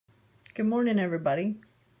Good morning, everybody.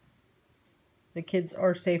 The kids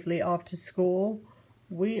are safely off to school.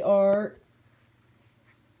 We are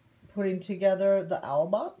putting together the owl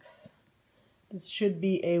box. This should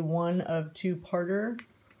be a one of two-parter.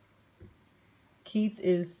 Keith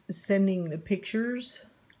is sending the pictures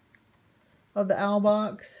of the owl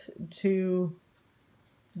box to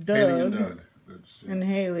Doug and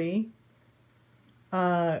Haley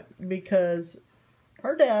because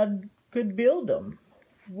our dad could build them.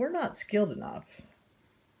 We're not skilled enough.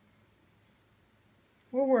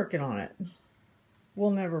 We're working on it.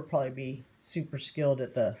 We'll never probably be super skilled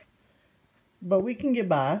at but we can get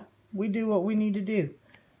by. We do what we need to do.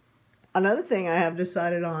 Another thing I have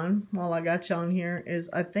decided on while I got you on here is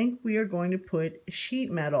I think we are going to put sheet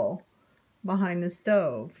metal behind the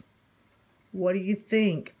stove. What do you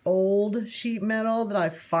think? Old sheet metal that I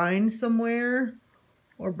find somewhere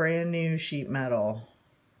or brand new sheet metal?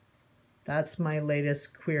 That's my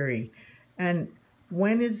latest query. And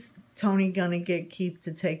when is Tony gonna get Keith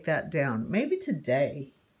to take that down? Maybe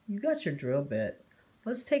today. You got your drill bit.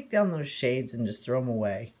 Let's take down those shades and just throw them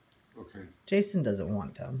away. Okay. Jason doesn't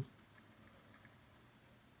want them.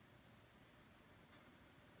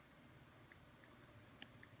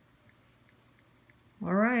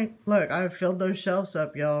 All right. Look, I filled those shelves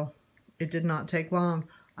up, y'all. It did not take long.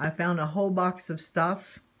 I found a whole box of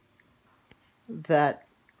stuff that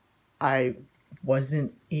I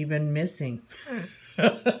wasn't even missing.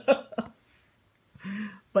 But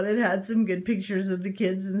it had some good pictures of the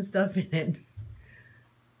kids and stuff in it.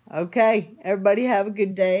 Okay, everybody have a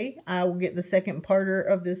good day. I will get the second parter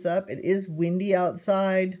of this up. It is windy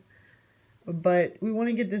outside, but we want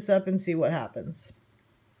to get this up and see what happens.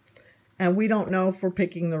 And we don't know if we're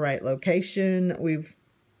picking the right location. We've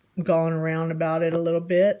gone around about it a little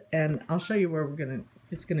bit, and I'll show you where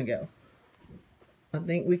it's gonna go. I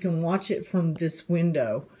think we can watch it from this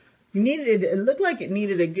window. It looked like it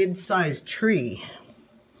needed a good sized tree.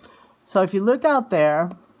 So if you look out there,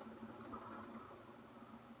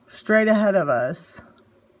 straight ahead of us,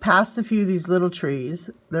 past a few of these little trees,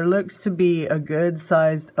 there looks to be a good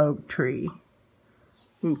sized oak tree.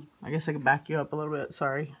 Ooh, I guess I can back you up a little bit,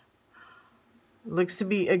 sorry. It looks to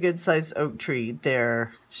be a good sized oak tree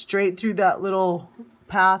there. Straight through that little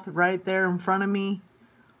path right there in front of me.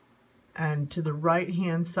 And to the right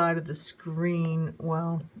hand side of the screen,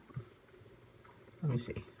 well, let me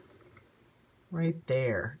see. Right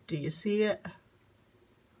there. Do you see it?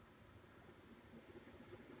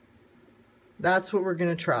 That's what we're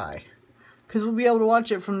going to try. Because we'll be able to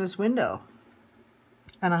watch it from this window.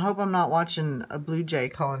 And I hope I'm not watching a blue jay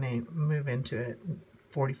colony move into it.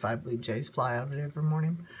 45 blue jays fly out of it every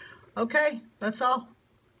morning. Okay, that's all.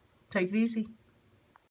 Take it easy.